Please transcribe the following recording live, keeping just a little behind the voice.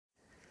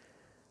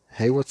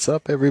Hey, what's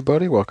up,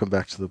 everybody? Welcome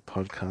back to the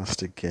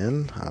podcast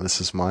again.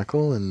 This is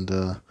Michael, and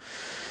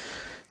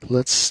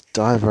let's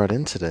dive right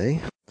in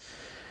today.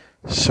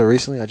 So,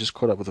 recently I just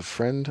caught up with a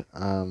friend,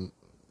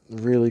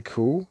 really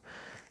cool,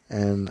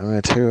 and I'm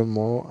going to tell you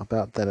more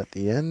about that at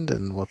the end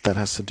and what that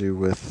has to do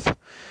with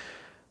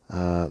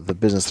the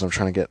business that I'm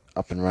trying to get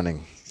up and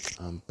running.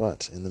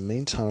 But in the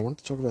meantime, I want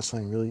to talk about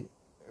something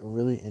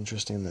really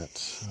interesting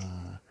that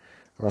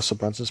Russell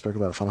Brunson spoke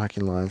about at Fun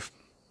Hacking Live,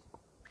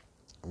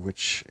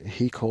 which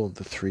he called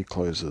the three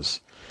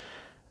closes.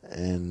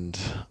 And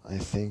I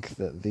think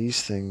that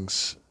these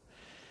things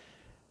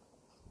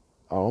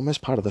are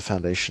almost part of the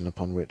foundation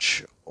upon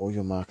which all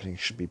your marketing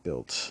should be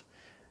built.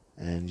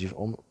 And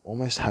you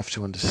almost have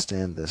to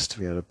understand this to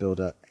be able to build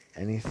out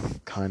any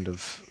kind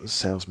of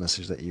sales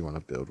message that you want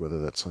to build,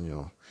 whether that's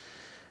on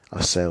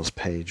a sales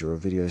page or a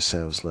video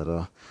sales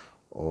letter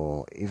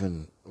or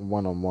even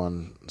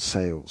one-on-one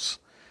sales.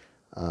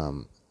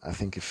 I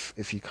think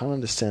if you can't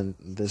understand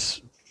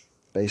this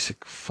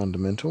basic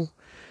fundamental,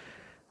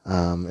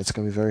 it's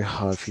going to be very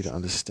hard for you to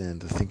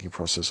understand the thinking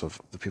process of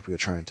the people you're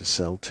trying to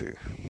sell to.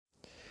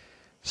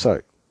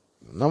 So,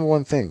 number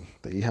one thing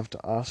that you have to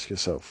ask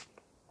yourself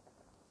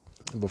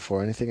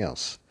before anything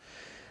else,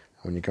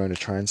 when you're going to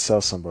try and sell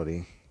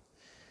somebody,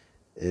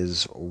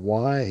 is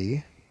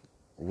why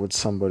would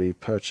somebody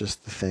purchase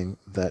the thing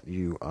that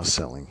you are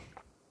selling?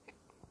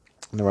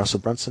 Now,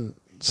 Russell Brunson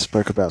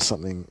spoke about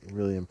something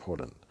really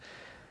important,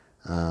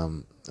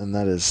 and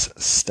that is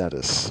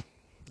status.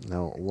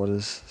 Now, what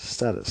is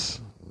status?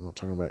 I'm not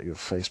talking about your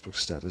Facebook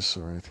status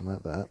or anything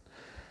like that.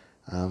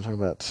 I'm talking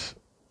about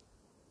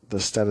the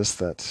status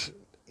that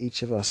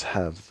each of us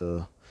have,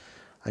 the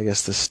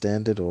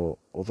standard or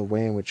the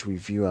way in which we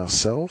view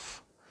ourselves,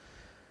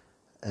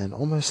 and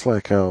almost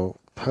like our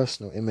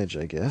personal image,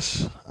 I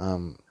guess.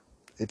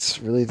 It's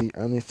really the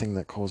only thing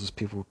that causes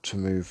people to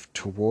move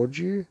towards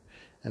you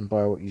and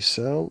buy what you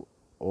sell,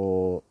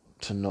 or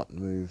to not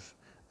move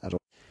at all.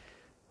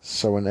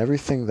 So in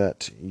everything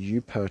that you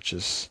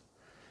purchase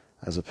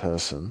as a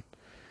person,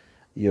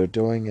 you're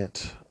doing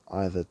it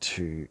either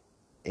to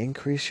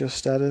increase your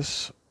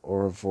status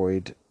or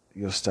avoid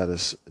your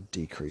status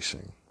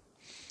decreasing.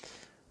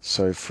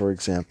 So, for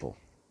example,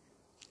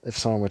 if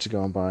someone were to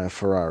go and buy a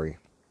Ferrari,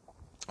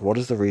 what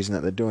is the reason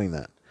that they're doing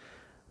that?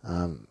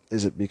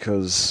 Is it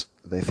because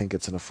they think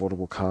it's an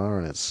affordable car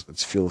and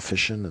it's fuel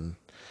efficient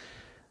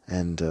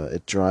and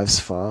it drives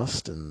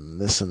fast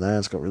and this and that?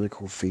 It's got really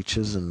cool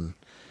features and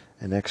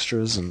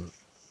extras and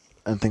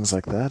things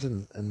like that.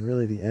 And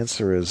really the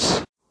answer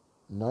is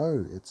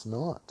no, it's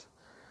not.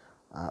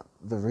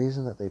 The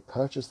reason that they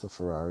purchase the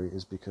Ferrari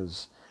is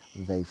because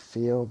they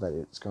feel that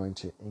it's going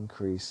to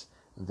increase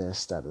their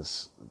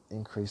status,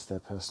 increase their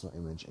personal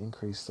image,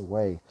 increase the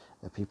way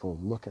that people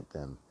look at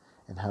them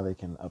and how they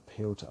can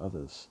appeal to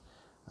others.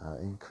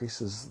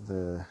 Increases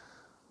the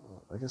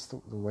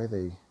way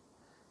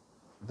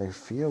they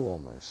feel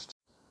almost.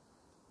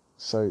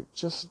 So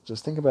just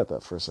think about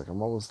that for a second.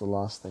 What was the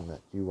last thing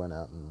that you went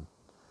out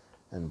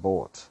and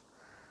bought?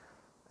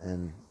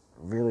 And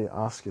really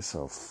ask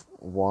yourself,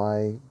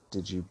 why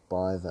did you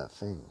buy that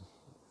thing?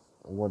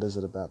 What is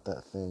it about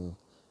that thing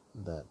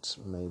that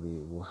maybe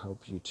will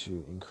help you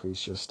to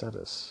increase your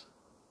status?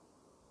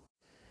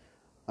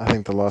 I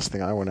think the last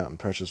thing I went out and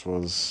purchased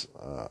was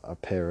a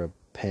pair of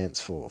pants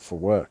for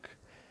work.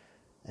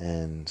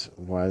 And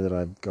why did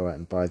I go out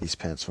and buy these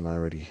pants when I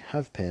already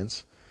have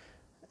pants?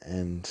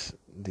 And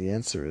the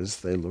answer is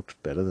they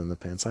looked better than the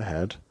pants I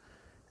had,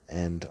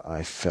 and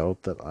I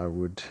felt that I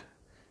would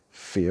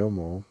feel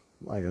more,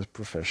 I guess,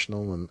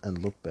 professional and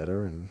look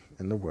better in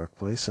the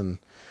workplace. And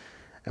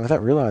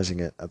without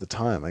realizing it at the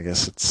time, I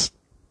guess it's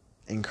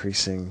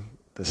increasing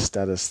the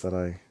status that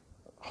I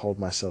hold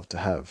myself to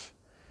have,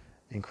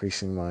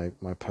 increasing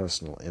my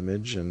personal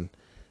image and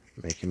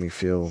making me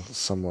feel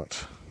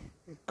somewhat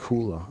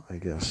cooler, I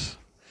guess.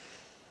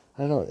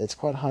 I don't know, it's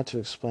quite hard to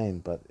explain,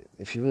 but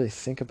if you really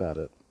think about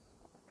it,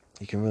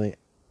 you can really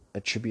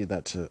attribute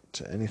that to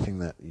anything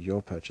that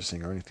you're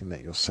purchasing or anything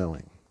that you're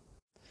selling.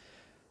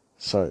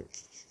 So,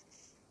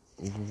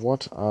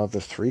 what are the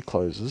three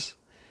closes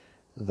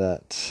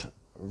that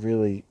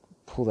really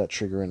pull that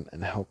trigger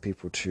and help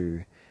people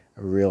to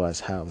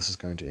realize how this is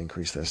going to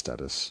increase their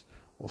status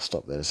or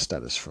stop their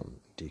status from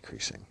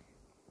decreasing?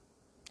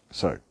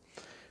 So,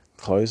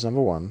 close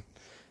number one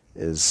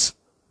is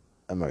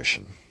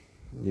emotion.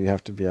 You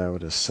have to be able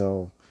to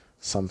sell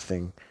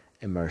something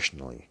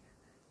emotionally.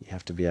 You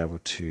have to be able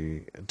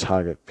to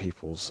target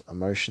people's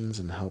emotions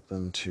and help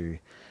them to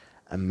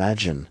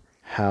imagine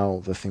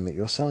how the thing that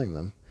you're selling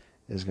them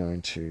is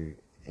going to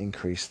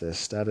increase their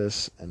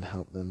status and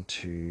help them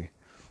to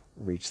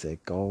reach their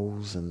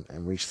goals and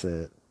reach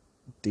their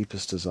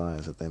deepest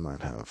desires that they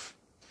might have.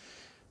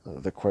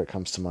 The quote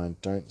comes to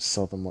mind, don't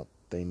sell them what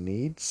they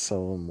need,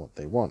 sell them what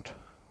they want.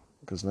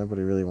 Because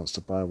nobody really wants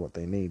to buy what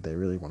they need, they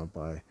really want to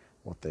buy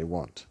what they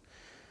want.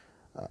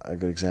 A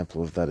good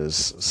example of that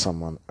is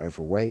someone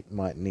overweight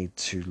might need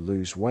to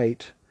lose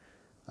weight,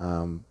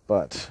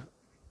 but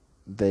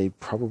they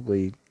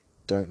probably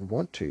don't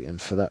want to,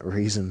 and for that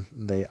reason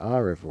they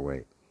are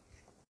overweight.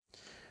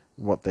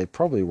 What they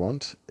probably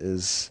want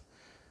is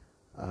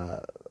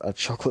a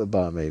chocolate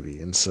bar maybe,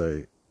 and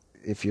so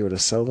if you were to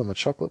sell them a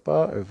chocolate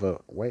bar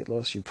over weight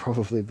loss, you'd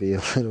probably be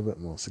a little bit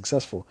more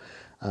successful.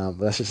 But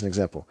that's just an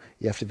example.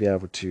 You have to be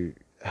able to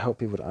help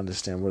people to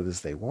understand what it is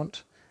they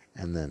want,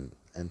 and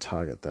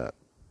target that.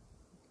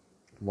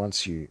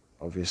 Once you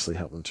obviously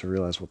help them to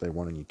realize what they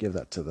want and you give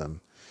that to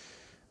them,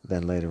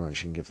 then later on you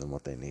can give them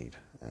what they need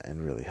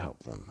and really help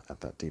them at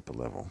that deeper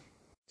level.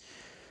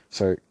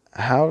 So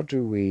how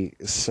do we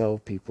sell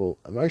people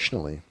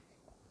emotionally?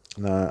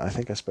 Now, I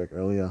think I spoke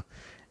earlier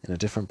in a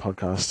different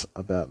podcast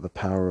about the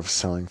power of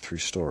selling through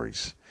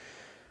stories.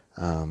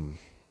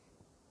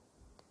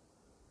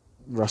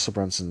 Russell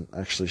Brunson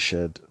actually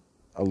shared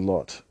a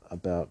lot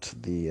about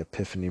the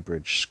Epiphany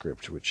Bridge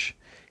script, which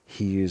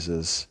he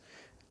uses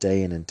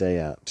day in and day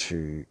out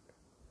to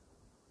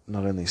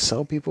not only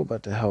sell people,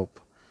 but to help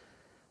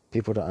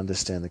people to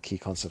understand the key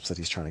concepts that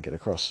he's trying to get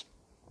across.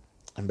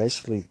 And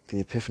basically, the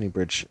Epiphany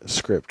Bridge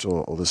script,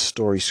 or the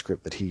story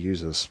script that he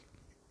uses,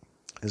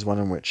 is one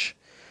in which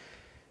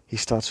he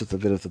starts with a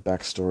bit of the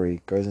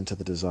backstory, goes into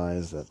the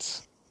desires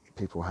that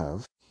people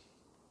have,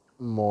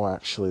 more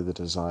actually the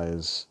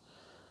desires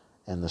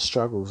and the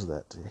struggles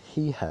that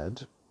he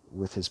had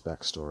with his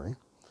backstory,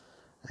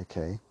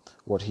 okay,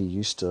 what he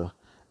used to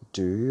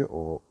do,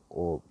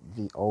 or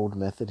the old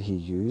method he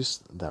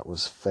used that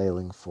was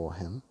failing for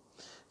him.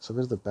 So a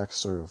bit of the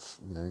backstory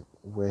of,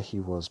 where he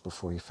was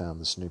before he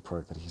found this new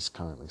product that he's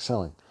currently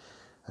selling.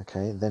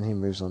 Okay, then he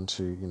moves on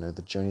to,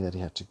 the journey that he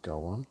had to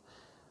go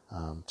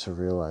on to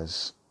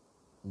realize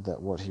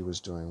that what he was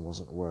doing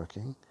wasn't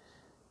working,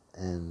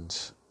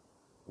 and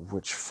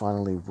which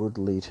finally would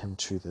lead him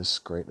to this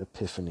great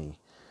epiphany,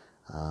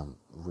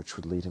 which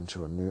would lead him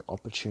to a new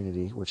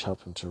opportunity, which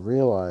helped him to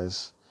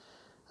realize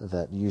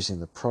that using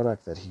the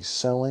product that he's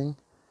selling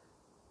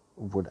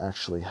would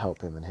actually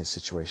help him in his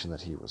situation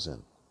that he was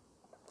in.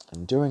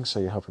 In doing so,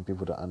 you're helping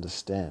people to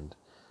understand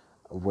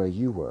where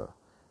you were.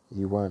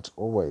 You weren't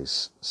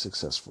always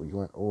successful. You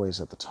weren't always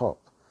at the top,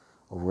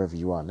 or wherever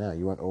you are now.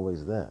 You weren't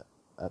always there.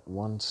 At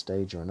one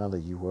stage or another,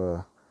 you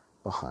were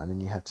behind,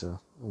 and you had to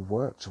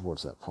work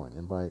towards that point.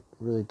 And by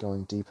really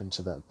going deep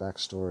into that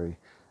backstory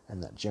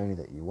and that journey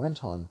that you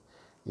went on,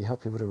 you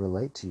help people to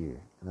relate to you.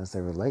 And as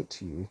they relate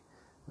to you,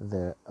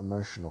 their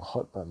emotional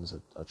hot buttons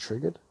are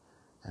triggered,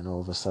 and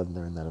all of a sudden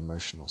they're in that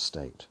emotional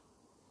state.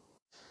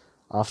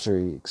 After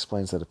he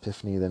explains that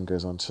epiphany, he then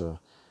goes on to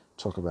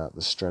talk about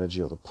the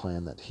strategy or the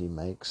plan that he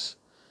makes,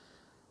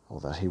 or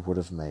that he would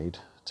have made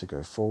to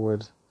go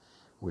forward,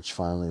 which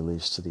finally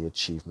leads to the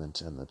achievement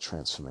and the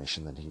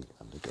transformation that he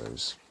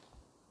undergoes.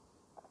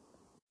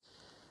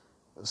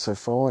 So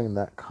following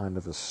that kind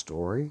of a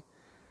story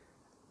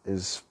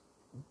is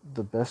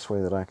the best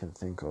way that I can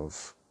think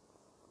of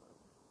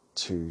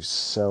to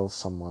sell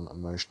someone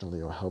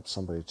emotionally, or help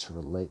somebody to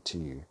relate to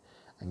you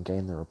and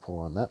gain the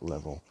rapport on that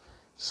level,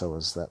 so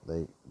as that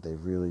they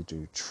really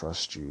do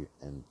trust you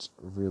and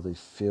really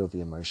feel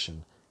the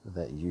emotion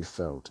that you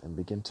felt and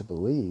begin to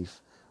believe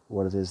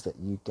what it is that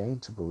you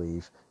gained to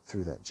believe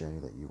through that journey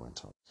that you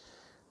went on.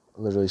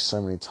 Literally so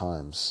many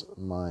times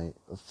my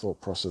thought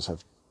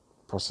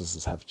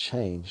processes have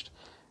changed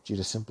due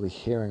to simply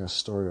hearing a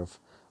story of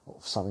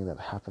something that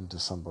happened to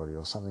somebody,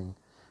 or something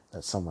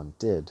that someone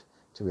did,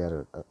 to be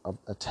able to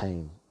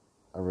attain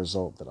a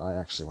result that I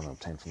actually want to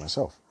obtain for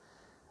myself.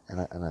 And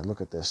I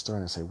look at their story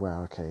and I say,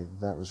 wow, okay,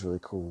 that was really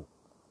cool.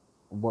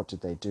 What did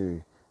they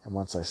do? And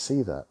once I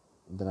see that,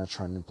 then I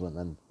try and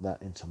implement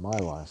that into my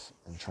life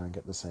and try and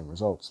get the same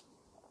results.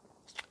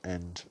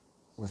 And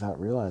without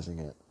realizing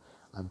it,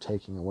 I'm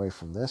taking away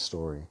from their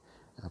story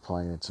and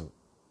applying it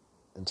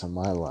into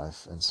my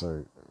life. And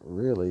so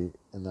really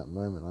in that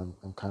moment,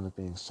 I'm kind of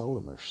being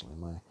sold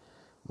emotionally.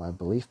 My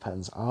belief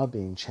patterns are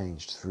being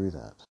changed through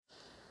that.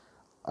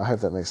 I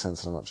hope that makes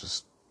sense, and I'm not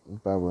just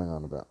babbling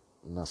on about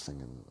nothing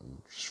and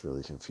just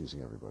really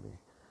confusing everybody.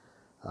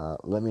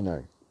 Let me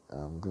know.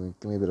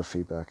 Give me a bit of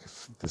feedback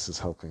if this is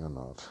helping or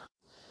not.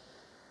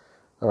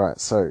 Alright,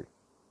 so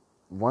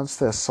once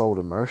they're sold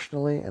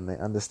emotionally and they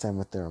understand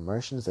with their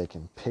emotions, they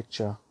can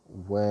picture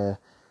where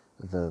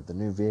the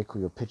new vehicle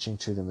you're pitching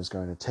to them is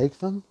going to take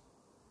them.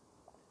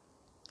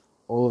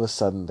 All of a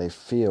sudden they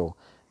feel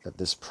that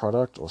this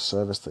product or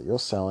service that you're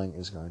selling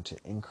is going to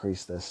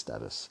increase their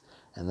status.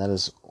 And that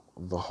is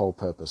the whole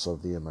purpose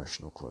of the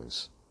emotional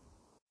close.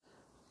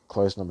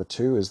 Close number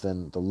 2 is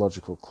then the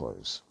logical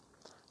close.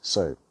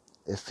 So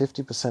if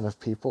 50% of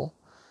people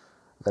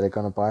that are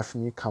going to buy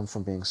from you come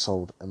from being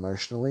sold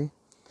emotionally,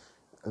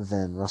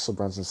 then Russell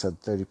Brunson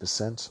said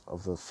 30%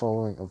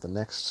 of the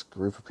next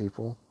group of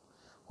people,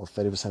 or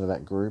 30% of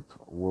that group,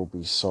 will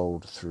be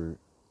sold through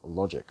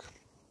logic,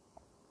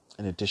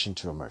 in addition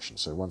to emotion.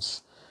 So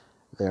once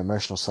their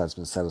emotional side's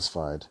been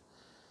satisfied,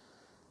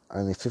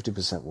 only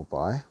 50% will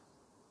buy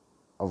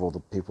of all the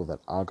people that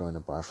are going to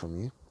buy from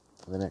you.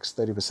 The next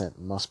 30%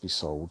 must be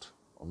sold,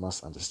 or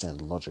must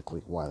understand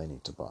logically why they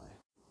need to buy.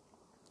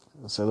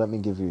 So let me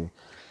give you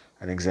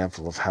an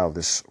example of how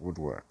this would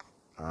work.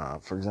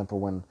 For example,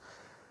 when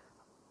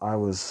I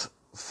was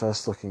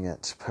first looking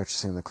at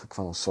purchasing the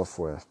ClickFunnels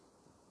software,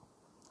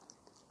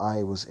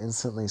 I was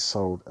instantly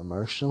sold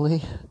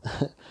emotionally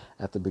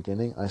at the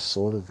beginning. I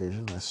saw the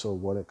vision. I saw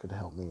what it could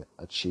help me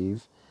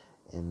achieve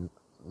in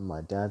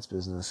my dad's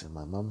business, in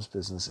my mum's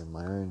business, in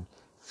my own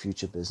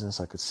future business.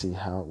 I could see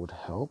how it would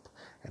help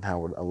and how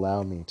it would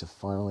allow me to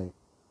finally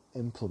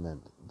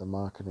implement the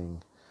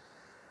marketing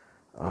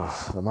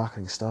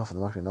stuff and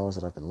the marketing knowledge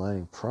that I've been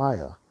learning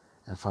prior,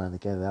 and finally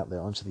get it out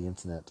there onto the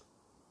internet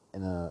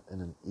in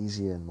an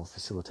easier and more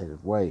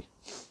facilitated way.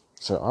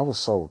 So I was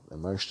sold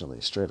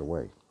emotionally straight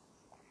away.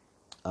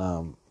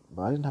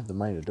 But I didn't have the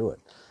money to do it.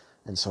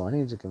 And so I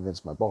needed to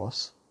convince my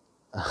boss,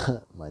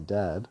 my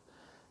dad,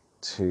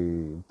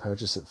 to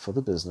purchase it for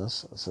the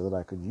business so that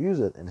I could use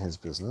it in his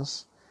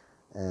business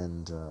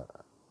and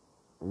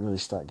really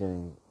start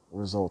getting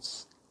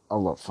results a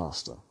lot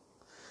faster.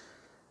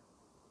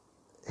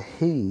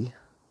 He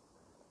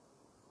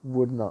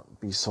would not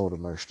be sold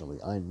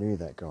emotionally. I knew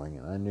that going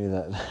in. I knew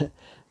that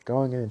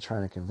going in and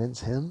trying to convince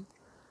him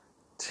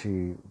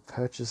to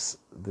purchase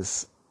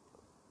this,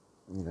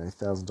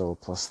 $1,000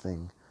 plus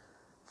thing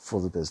for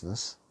the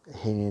business,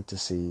 he needed to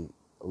see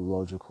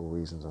logical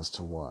reasons as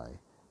to why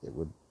it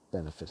would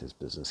benefit his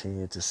business. He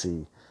needed to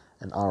see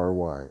an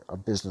ROI, a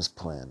business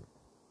plan.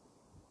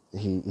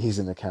 He's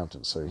an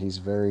accountant, so he's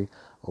very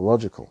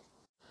logical.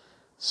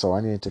 So I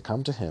needed to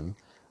come to him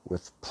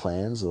with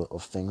plans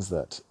of things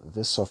that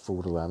this software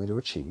would allow me to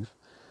achieve,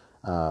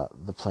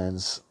 the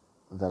plans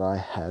that I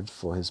had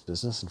for his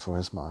business and for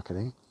his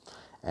marketing,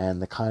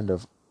 and the kind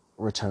of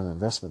return on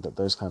investment that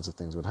those kinds of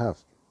things would have.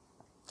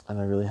 And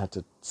I really had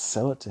to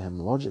sell it to him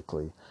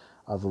logically.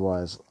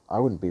 Otherwise, I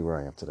wouldn't be where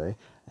I am today,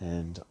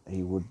 and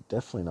he would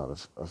definitely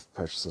not have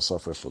purchased the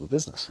software for the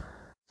business.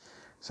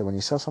 So when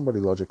you sell somebody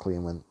logically,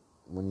 and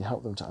when you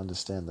help them to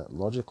understand that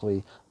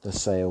logically the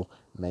sale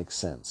makes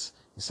sense,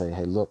 you say,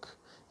 hey, look,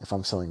 if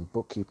I'm selling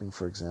bookkeeping,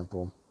 for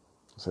example,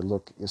 say,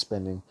 look, you're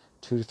spending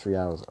 2 to 3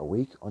 hours a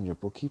week on your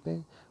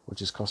bookkeeping,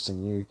 which is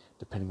costing you,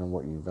 depending on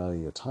what you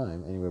value your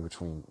time, anywhere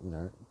between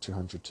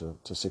 $200 to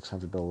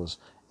 $600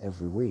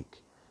 every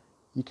week.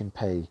 You can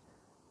pay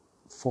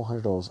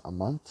 $400 a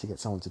month to get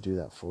someone to do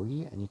that for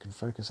you, and you can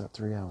focus that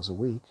 3 hours a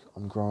week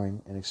on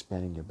growing and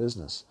expanding your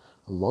business.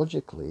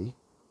 Logically,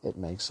 it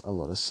makes a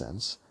lot of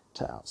sense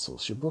to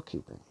outsource your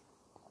bookkeeping.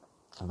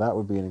 That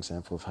would be an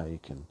example of how you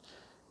can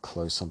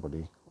close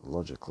somebody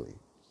logically,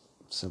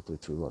 simply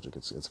through logic.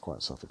 It's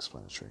quite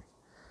self-explanatory.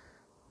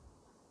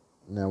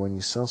 Now, when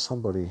you sell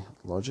somebody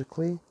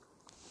logically,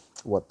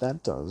 what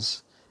that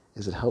does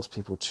is it helps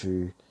people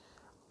to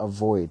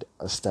avoid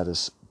a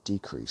status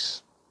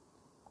decrease.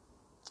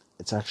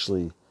 It's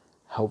actually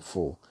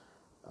helpful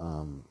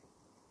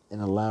in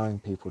allowing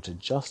people to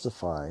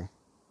justify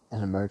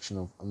an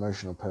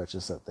emotional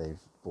purchase that they've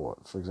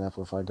bought. For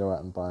example, if I go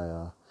out and buy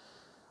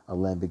a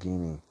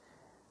Lamborghini,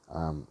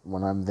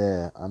 when I'm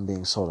there, I'm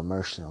being sold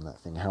emotionally on that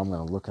thing. How I'm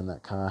going to look in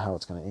that car, how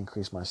it's going to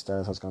increase my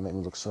status, how it's going to make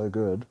me look so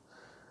good,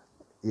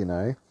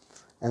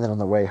 And then on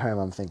the way home,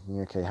 I'm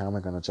thinking, okay, how am I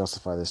going to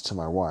justify this to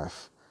my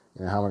wife?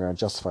 How am I going to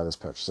justify this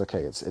purchase?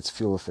 Okay, it's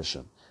fuel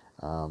efficient.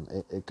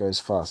 It goes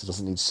fast. It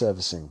doesn't need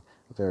servicing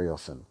very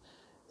often.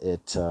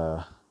 It's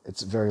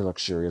very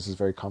luxurious. It's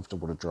very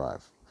comfortable to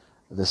drive.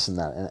 This and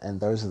that. And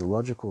those are the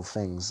logical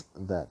things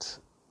that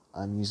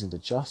I'm using to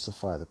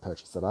justify the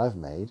purchase that I've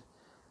made,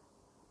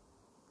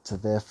 to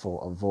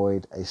therefore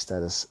avoid a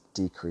status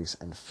decrease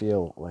and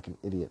feel like an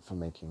idiot for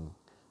making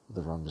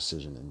the wrong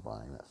decision in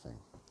buying that thing.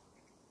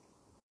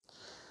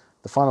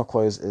 The final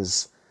close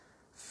is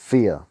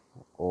fear,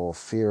 or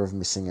fear of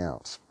missing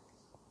out.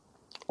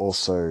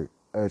 Also,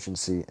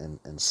 urgency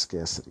and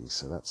scarcity.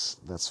 So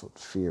that's what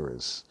fear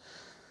is.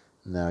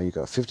 Now you've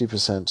got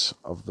 50%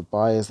 of the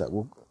buyers that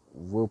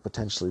will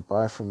potentially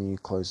buy from you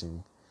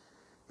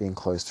being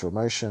closed through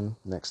emotion.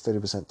 Next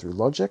 30% through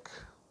logic.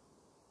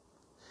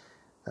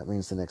 That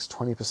means the next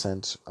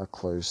 20% are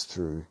closed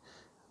through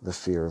the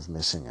fear of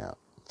missing out,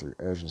 through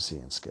urgency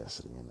and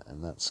scarcity,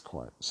 and that's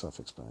quite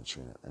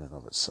self-explanatory in and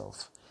of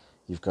itself.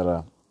 You've got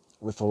to,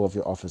 with all of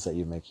your offers that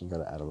you're making, you've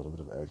got to add a little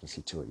bit of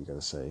urgency to it. You've got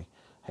to say,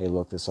 hey,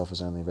 look, this offer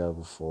is only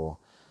available for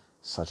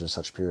such and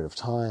such period of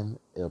time.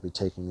 It'll be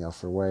taking the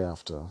offer away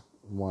after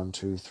 1,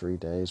 2, 3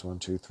 days, 1,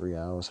 2, 3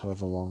 hours,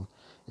 however long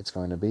it's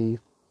going to be.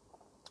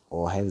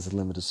 Or, hey, there's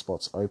limited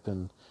spots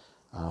open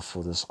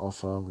for this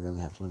offer. We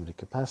only have limited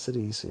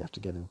capacity, so you have to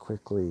get in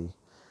quickly.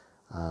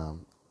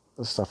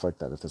 Stuff like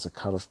that. If there's a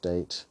cutoff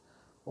date,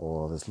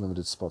 or there's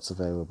limited spots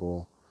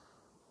available,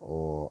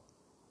 or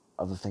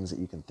other things that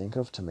you can think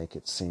of to make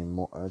it seem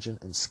more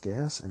urgent and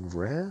scarce and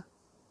rare,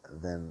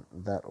 then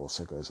that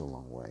also goes a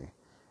long way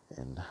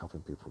in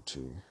helping people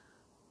to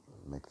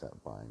make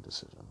that buying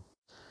decision.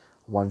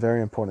 One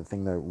very important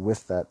thing, though,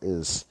 with that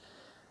is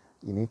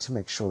you need to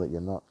make sure that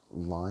you're not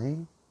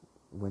lying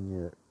when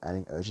you're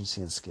adding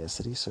urgency and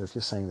scarcity. So if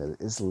you're saying that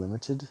it is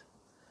limited,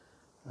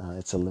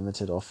 it's a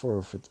limited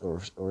offer,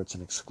 or it's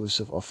an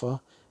exclusive offer,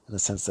 in the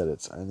sense that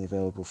it's only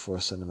available for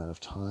a certain amount of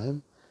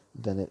time,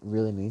 then it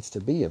really needs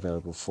to be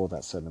available for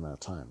that certain amount of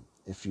time.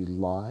 If you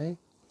lie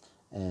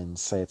and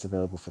say it's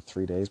available for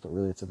 3 days, but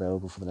really it's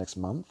available for the next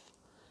month,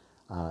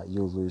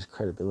 you'll lose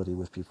credibility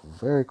with people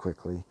very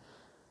quickly,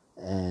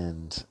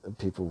 and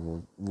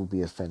people will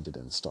be offended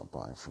and stop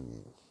buying from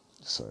you.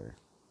 So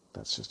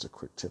that's just a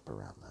quick tip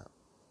around that.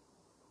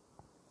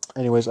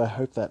 Anyways, I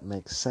hope that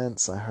makes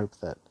sense. I hope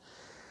that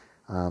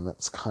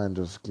that's kind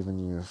of given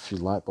you a few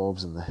light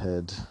bulbs in the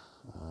head.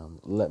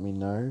 Let me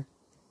know.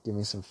 Give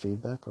me some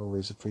feedback. I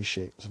always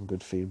appreciate some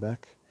good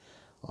feedback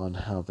on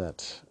how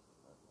that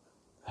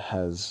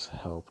has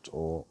helped,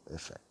 or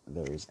if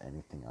there is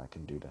anything I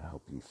can do to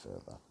help you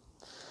further.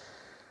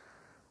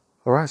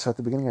 Alright, so at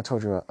the beginning I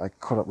told you I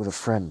caught up with a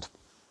friend.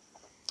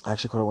 I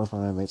actually caught up with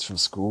one of my mates from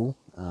school.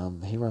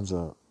 He runs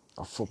a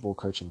football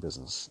coaching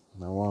business.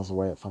 Now, while I was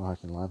away at Fun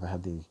Hiking Live, I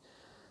had the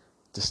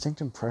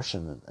distinct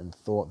impression and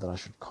thought that I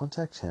should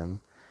contact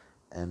him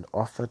and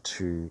offer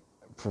to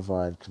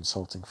provide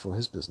consulting for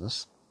his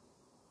business,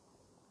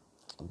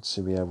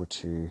 to be able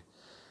to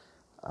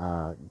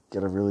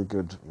get a really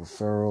good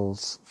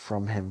referrals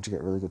from him, to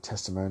get really good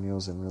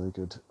testimonials and really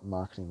good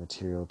marketing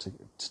material to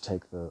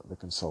take the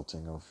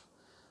consulting of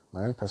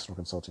my own personal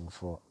consulting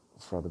for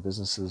other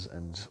businesses,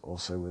 and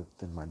also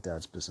within my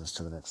dad's business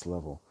to the next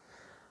level.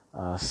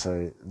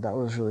 So that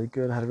was really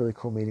good. I had a really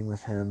cool meeting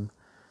with him,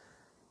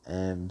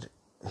 and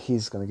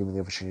he's going to give me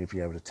the opportunity to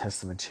be able to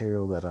test the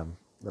material that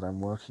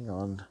I'm working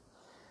on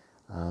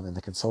in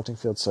the consulting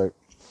field. So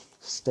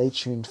stay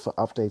tuned for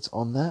updates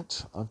on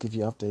that. I'll give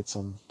you updates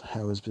on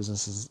how his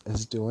business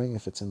is doing,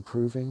 if it's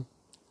improving,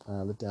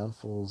 the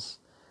downfalls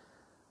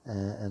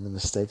and the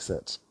mistakes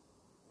that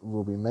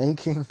we'll be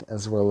making,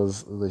 as well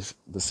as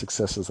the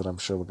successes that I'm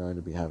sure we're going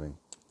to be having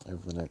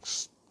over the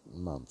next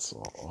months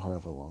or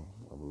however long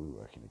we'll be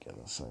working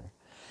together. So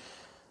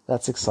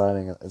that's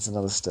exciting. It's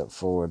another step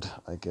forward,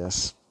 I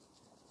guess,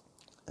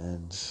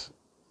 and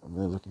I'm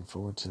really looking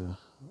forward to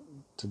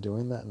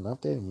doing that and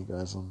updating you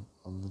guys on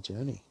the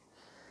journey.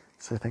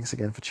 So thanks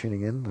again for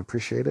tuning in. I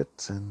appreciate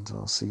it, and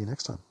I'll see you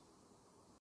next time.